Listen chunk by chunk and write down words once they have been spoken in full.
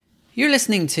You're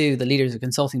listening to the Leaders of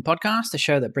Consulting podcast, a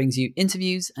show that brings you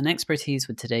interviews and expertise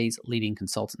with today's leading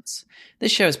consultants.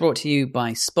 This show is brought to you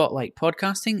by Spotlight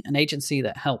Podcasting, an agency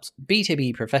that helps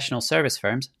B2B professional service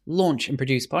firms launch and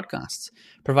produce podcasts,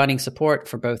 providing support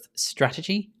for both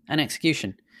strategy and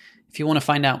execution. If you want to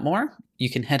find out more, you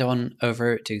can head on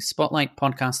over to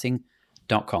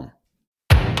spotlightpodcasting.com.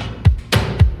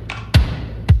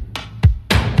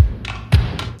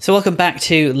 So welcome back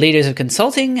to Leaders of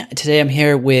Consulting. Today I'm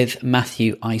here with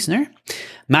Matthew Eisner.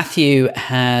 Matthew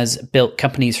has built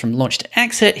companies from launch to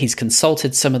exit. He's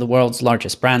consulted some of the world's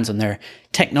largest brands on their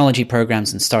technology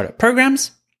programs and startup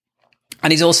programs.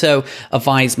 And he's also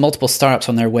advised multiple startups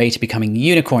on their way to becoming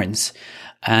unicorns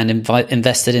and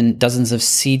invested in dozens of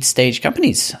seed stage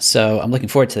companies. So I'm looking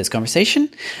forward to this conversation.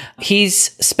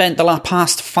 He's spent the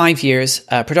past 5 years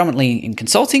predominantly in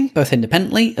consulting, both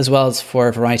independently as well as for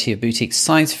a variety of boutique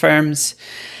size firms.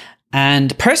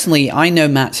 And personally, I know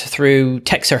Matt through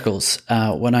tech circles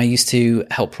when I used to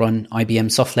help run IBM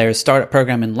SoftLayer's startup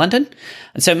program in London.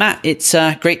 And so Matt, it's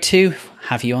great to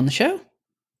have you on the show.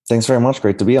 Thanks very much.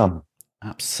 Great to be on.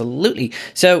 Absolutely.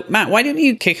 So Matt, why don't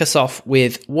you kick us off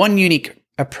with one unique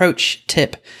approach,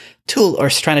 tip, tool, or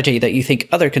strategy that you think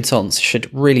other consultants should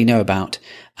really know about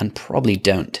and probably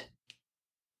don't?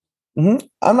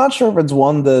 I'm not sure if it's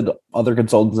one that other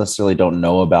consultants necessarily don't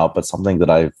know about, but something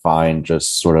that I find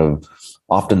just sort of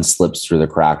often slips through the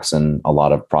cracks in a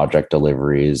lot of project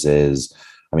deliveries is,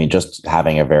 just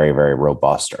having a very, very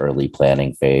robust early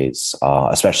planning phase,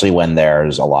 especially when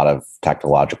there's a lot of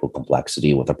technological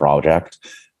complexity with a project.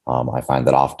 I find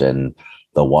that often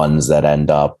the ones that end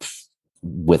up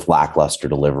with lackluster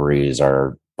deliveries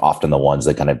are often the ones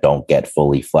that kind of don't get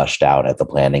fully fleshed out at the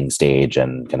planning stage,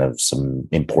 and kind of some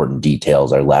important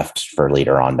details are left for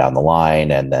later on down the line.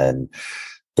 And then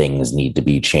things need to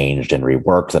be changed and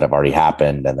reworked that have already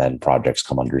happened. And then projects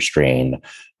come under strain.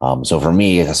 So for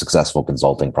me, a successful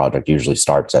consulting project usually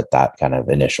starts at that kind of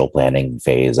initial planning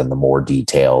phase, and the more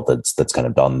detail that's kind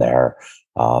of done there,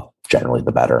 generally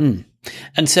the better.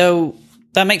 And so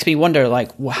that makes me wonder,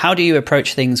 how do you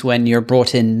approach things when you're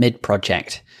brought in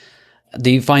mid-project? Do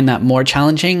you find that more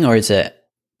challenging, or is it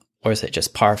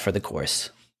just par for the course?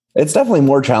 It's definitely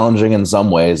more challenging in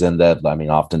some ways, in that,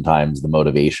 oftentimes the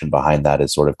motivation behind that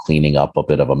is sort of cleaning up a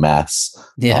bit of a mess.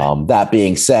 Yeah. That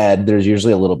being said, there's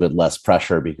usually a little bit less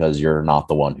pressure because you're not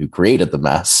the one who created the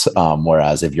mess.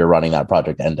 Whereas if you're running that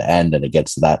project end to end and it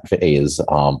gets to that phase,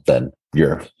 then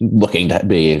you're looking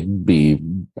to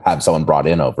have someone brought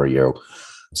in over you.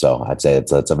 So I'd say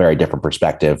it's a very different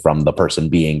perspective from the person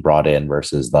being brought in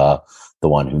versus the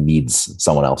one who needs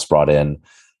someone else brought in.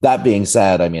 That being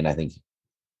said, I think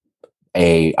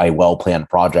a well-planned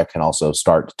project can also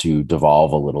start to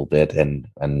devolve a little bit, and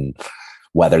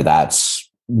whether that's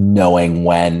knowing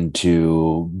when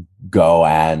to go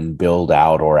and build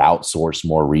out or outsource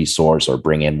more resource or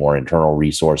bring in more internal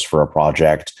resource for a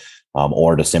project,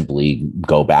 or to simply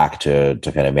go back to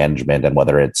kind of management, and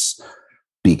whether it's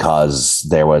because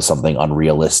there was something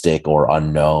unrealistic or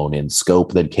unknown in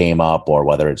scope that came up, or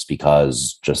whether it's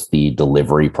because just the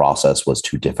delivery process was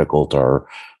too difficult or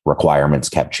requirements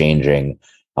kept changing.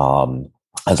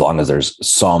 As long as there's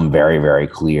some very, very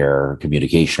clear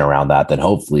communication around that, then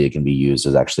hopefully it can be used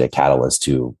as actually a catalyst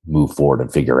to move forward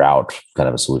and figure out kind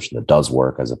of a solution that does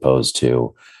work, as opposed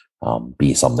to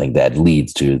be something that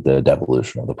leads to the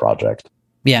devolution of the project.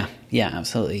 Yeah,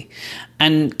 absolutely.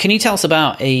 And can you tell us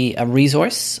about a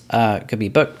resource? It could be a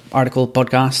book, article,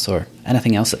 podcast, or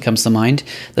anything else that comes to mind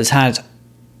that's had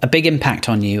a big impact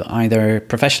on you, either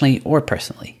professionally or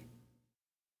personally?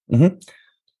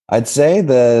 I'd say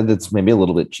that it's maybe a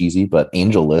little bit cheesy, but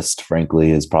AngelList,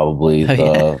 frankly, is probably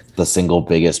the single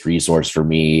biggest resource for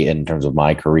me in terms of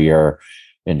my career,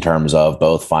 in terms of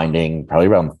both finding probably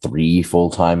around 3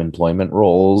 full-time employment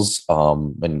roles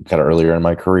and kind of earlier in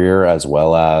my career, as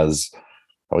well as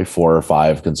probably 4 or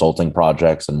 5 consulting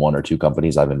projects and 1 or 2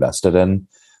 companies I've invested in.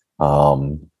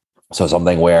 So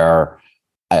something where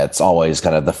it's always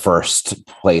kind of the first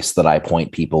place that I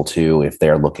point people to if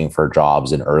they're looking for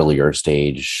jobs in earlier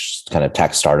stage kind of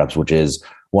tech startups, which is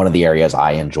one of the areas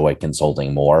I enjoy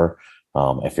consulting more.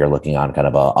 If you're looking on kind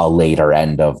of a later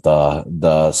end of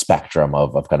the spectrum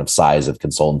of kind of size of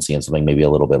consultancy and something maybe a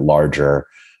little bit larger,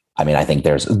 I think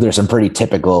there's some pretty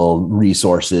typical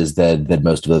resources that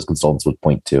most of those consultants would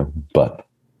point to. But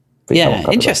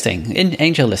yeah, interesting. In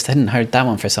AngelList, I hadn't heard that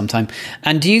one for some time.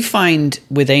 And do you find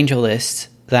with AngelList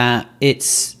that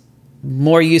it's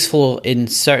more useful in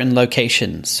certain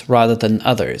locations rather than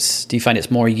others? Do you find it's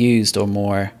more used or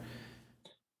more?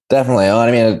 Definitely.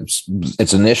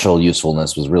 Its initial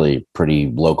usefulness was really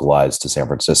pretty localized to San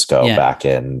Francisco back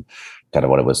in kind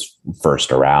of when it was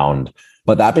first around.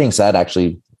 But that being said,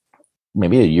 actually,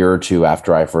 maybe a year or two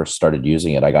after I first started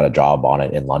using it, I got a job on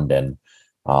it in London.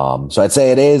 So I'd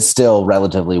say it is still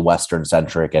relatively Western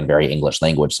centric and very English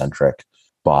language centric.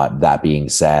 But that being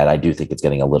said, I do think it's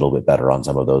getting a little bit better on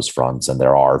some of those fronts. And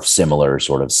there are similar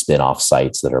sort of spin-off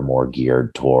sites that are more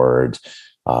geared toward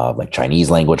like Chinese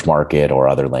language market or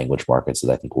other language markets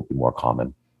that I think will be more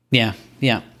common. Yeah.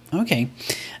 Yeah. Okay.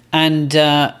 And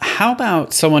how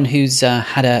about someone who's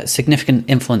had a significant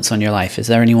influence on your life? Is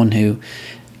there anyone who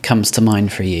comes to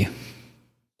mind for you?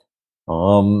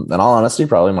 In all honesty,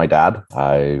 probably my dad.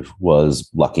 I was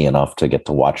lucky enough to get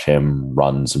to watch him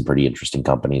run some pretty interesting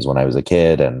companies when I was a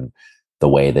kid, and the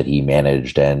way that he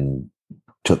managed and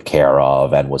took care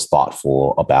of and was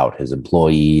thoughtful about his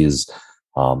employees.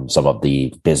 Some of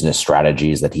the business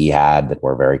strategies that he had that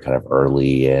were very kind of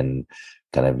early in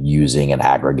kind of using and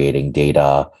aggregating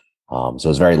data. So I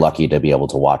was very lucky to be able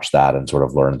to watch that and sort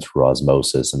of learn through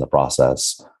osmosis in the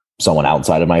process. Someone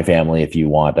outside of my family, if you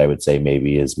want, I would say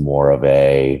maybe is more of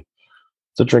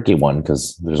it's a tricky one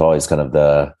because there's always kind of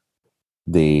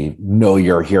the know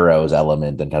your heroes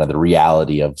element and kind of the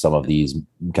reality of some of these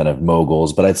kind of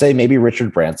moguls. But I'd say maybe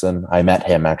Richard Branson. I met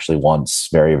him actually once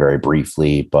very, very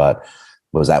briefly, but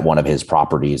was at one of his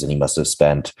properties, and he must have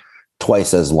spent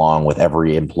twice as long with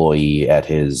every employee at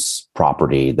his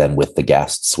property than with the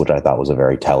guests, which I thought was a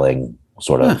very telling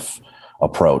sort of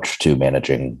approach to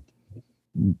managing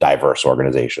diverse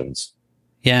organizations.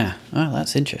 Yeah. Oh,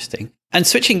 that's interesting. And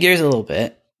switching gears a little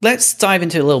bit, let's dive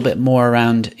into a little bit more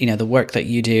around, the work that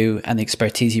you do and the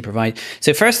expertise you provide.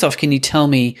 So first off, can you tell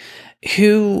me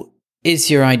who is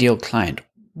your ideal client?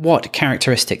 What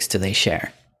characteristics do they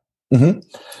share? Mm-hmm.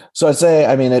 So I'd say,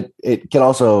 it can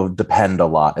also depend a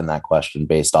lot in that question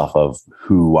based off of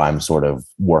who I'm sort of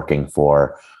working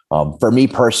for. For me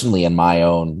personally, in my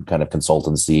own kind of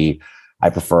consultancy, I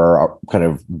prefer kind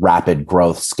of rapid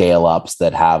growth scale ups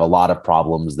that have a lot of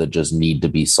problems that just need to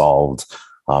be solved.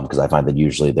 Because I find that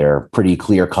usually they're pretty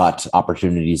clear cut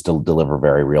opportunities to deliver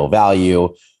very real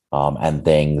value, and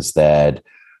things that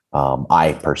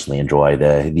I personally enjoy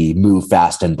the move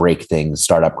fast and break things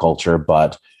startup culture,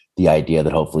 but the idea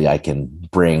that hopefully I can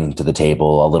bring to the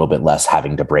table a little bit less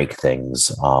having to break things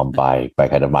by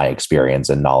kind of my experience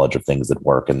and knowledge of things that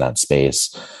work in that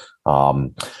space.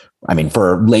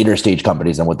 For later stage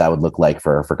companies and what that would look like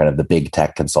for kind of the big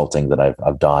tech consulting that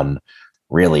I've done,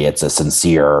 really it's a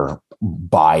sincere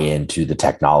buy into the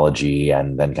technology,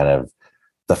 and then kind of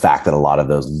the fact that a lot of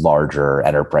those larger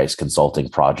enterprise consulting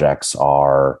projects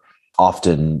are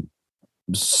often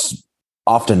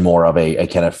more of a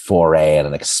kind of foray and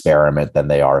an experiment than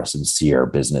they are a sincere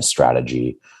business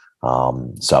strategy.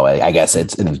 So I guess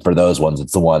and for those ones,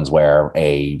 it's the ones where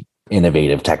a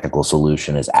innovative technical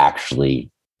solution is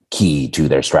actually key to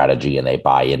their strategy and they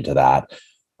buy into that.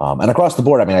 And across the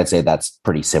board, I'd say that's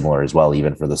pretty similar as well,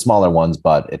 even for the smaller ones,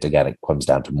 but it comes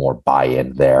down to more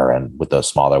buy-in there. And with those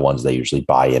smaller ones, they usually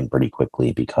buy in pretty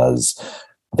quickly because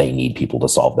they need people to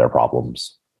solve their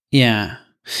problems. Yeah.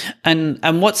 And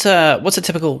what's a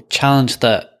typical challenge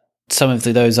that some of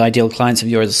those ideal clients of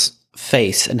yours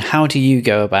face, and how do you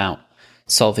go about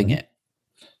solving it?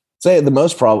 Say the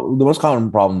most common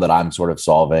problem that I'm sort of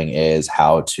solving is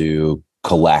how to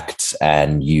collect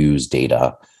and use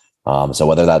data. So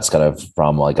whether that's kind of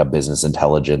from like a business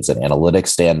intelligence and analytics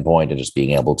standpoint and just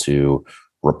being able to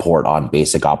report on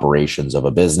basic operations of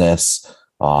a business,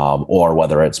 or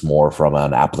whether it's more from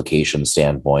an application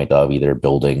standpoint of either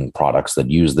building products that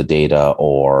use the data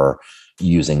or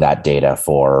using that data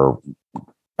for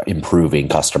improving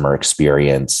customer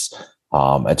experience.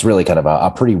 It's really kind of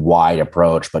a pretty wide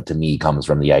approach, but to me comes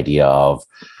from the idea of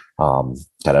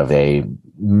kind of a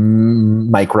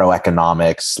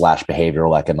microeconomics /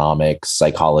 behavioral economics,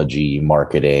 psychology,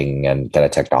 marketing, and kind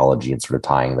of technology, and sort of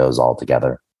tying those all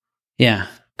together. Yeah,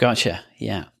 gotcha.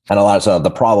 Yeah. And so the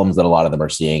problems that a lot of them are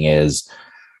seeing is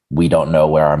we don't know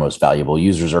where our most valuable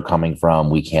users are coming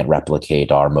from. We can't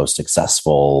replicate our most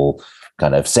successful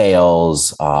kind of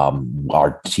sales.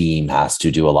 Our team has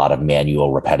to do a lot of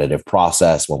manual, repetitive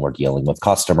process when we're dealing with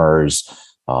customers.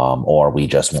 Or we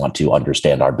just want to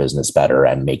understand our business better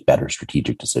and make better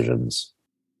strategic decisions.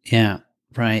 Yeah,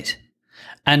 right.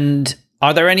 And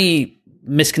are there any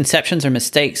misconceptions or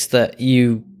mistakes that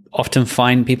you often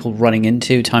find people running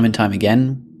into time and time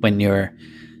again when you're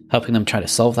helping them try to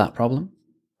solve that problem?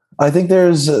 I think there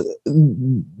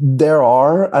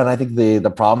are, and I think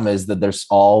the problem is that there's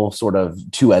all sort of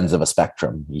two ends of a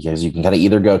spectrum, because you can kind of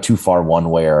either go too far one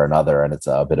way or another, and it's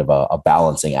a bit of a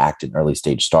balancing act in early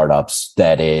stage startups.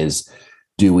 That is,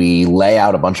 Do we lay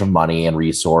out a bunch of money and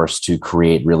resource to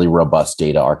create really robust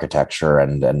data architecture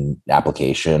and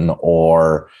application,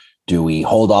 or do we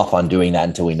hold off on doing that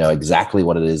until we know exactly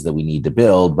what it is that we need to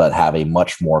build, but have a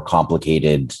much more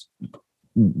complicated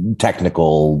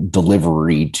technical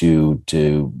delivery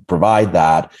to provide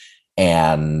that,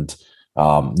 and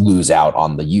lose out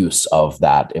on the use of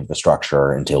that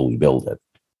infrastructure until we build it?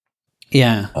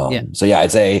 Yeah. So yeah,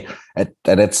 I'd say, and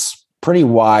it's pretty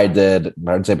wide that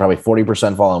I'd say probably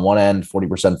 40% fall on one end,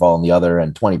 40% fall on the other,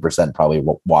 and 20% probably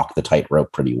walk the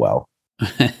tightrope pretty well.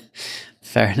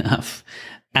 Fair enough.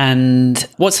 And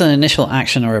what's an initial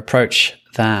action or approach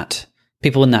that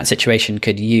people in that situation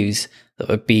could use that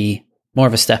would be more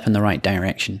of a step in the right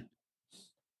direction?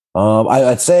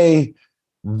 I'd say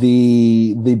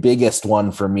the biggest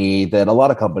one for me that a lot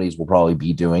of companies will probably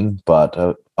be doing,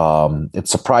 but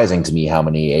it's surprising to me how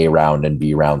many A round and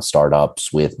B round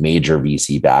startups with major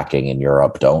VC backing in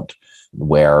Europe don't,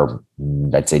 where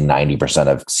I'd say 90%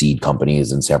 of seed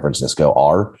companies in San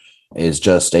Francisco is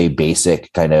just a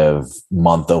basic kind of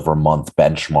month over month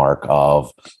benchmark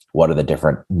of what are the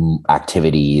different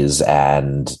activities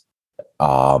and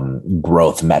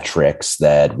growth metrics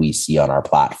that we see on our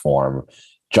platform,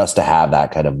 just to have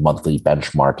that kind of monthly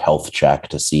benchmark health check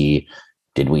to see,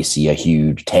 did we see a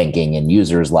huge tanking in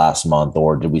users last month,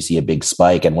 or did we see a big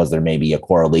spike? And was there maybe a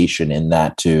correlation in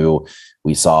that to,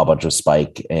 we saw a bunch of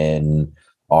spike in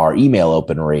our email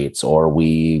open rates, or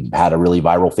we had a really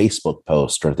viral Facebook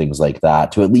post or things like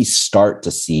that, to at least start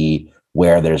to see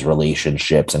where there's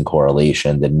relationships and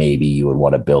correlation, that maybe you would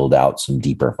want to build out some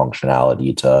deeper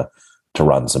functionality to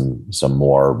run some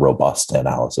more robust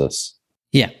analysis.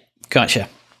 Yeah, gotcha.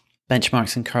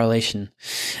 Benchmarks and correlation.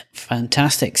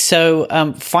 Fantastic.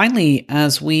 So finally,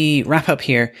 as we wrap up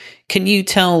here, can you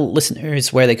tell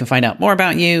listeners where they can find out more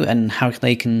about you and how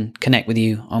they can connect with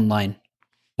you online?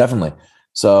 Definitely.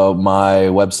 So my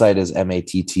website is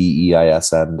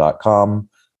matteisn.com.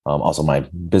 Also, my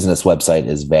business website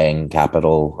is Vang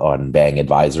Capital on Vang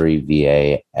Advisory,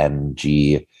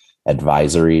 VANG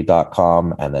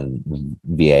advisory.com, and then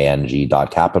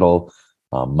VANG.capital.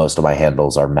 Most of my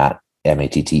handles are Matteisn,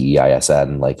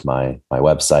 like my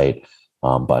website,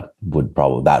 but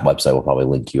that website will probably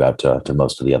link you out to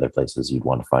most of the other places you'd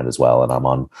want to find as well. And I'm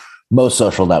on most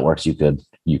social networks you could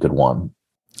want.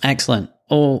 Excellent.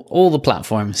 All the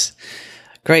platforms.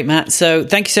 Great, Matt. So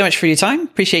thank you so much for your time.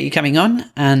 Appreciate you coming on,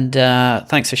 and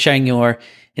thanks for sharing your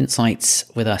insights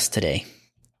with us today.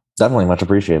 Definitely much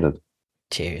appreciated.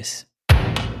 Cheers.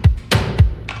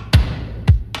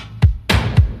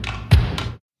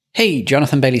 Hey,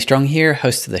 Jonathan Bailey-Strong here,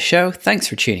 host of the show. Thanks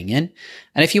for tuning in.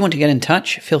 And if you want to get in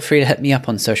touch, feel free to hit me up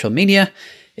on social media.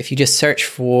 If you just search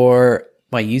for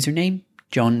my username,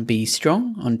 John B.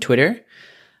 Strong, on Twitter.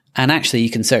 And actually, you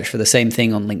can search for the same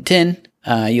thing on LinkedIn.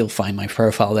 You'll find my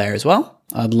profile there as well.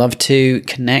 I'd love to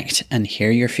connect and hear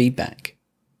your feedback.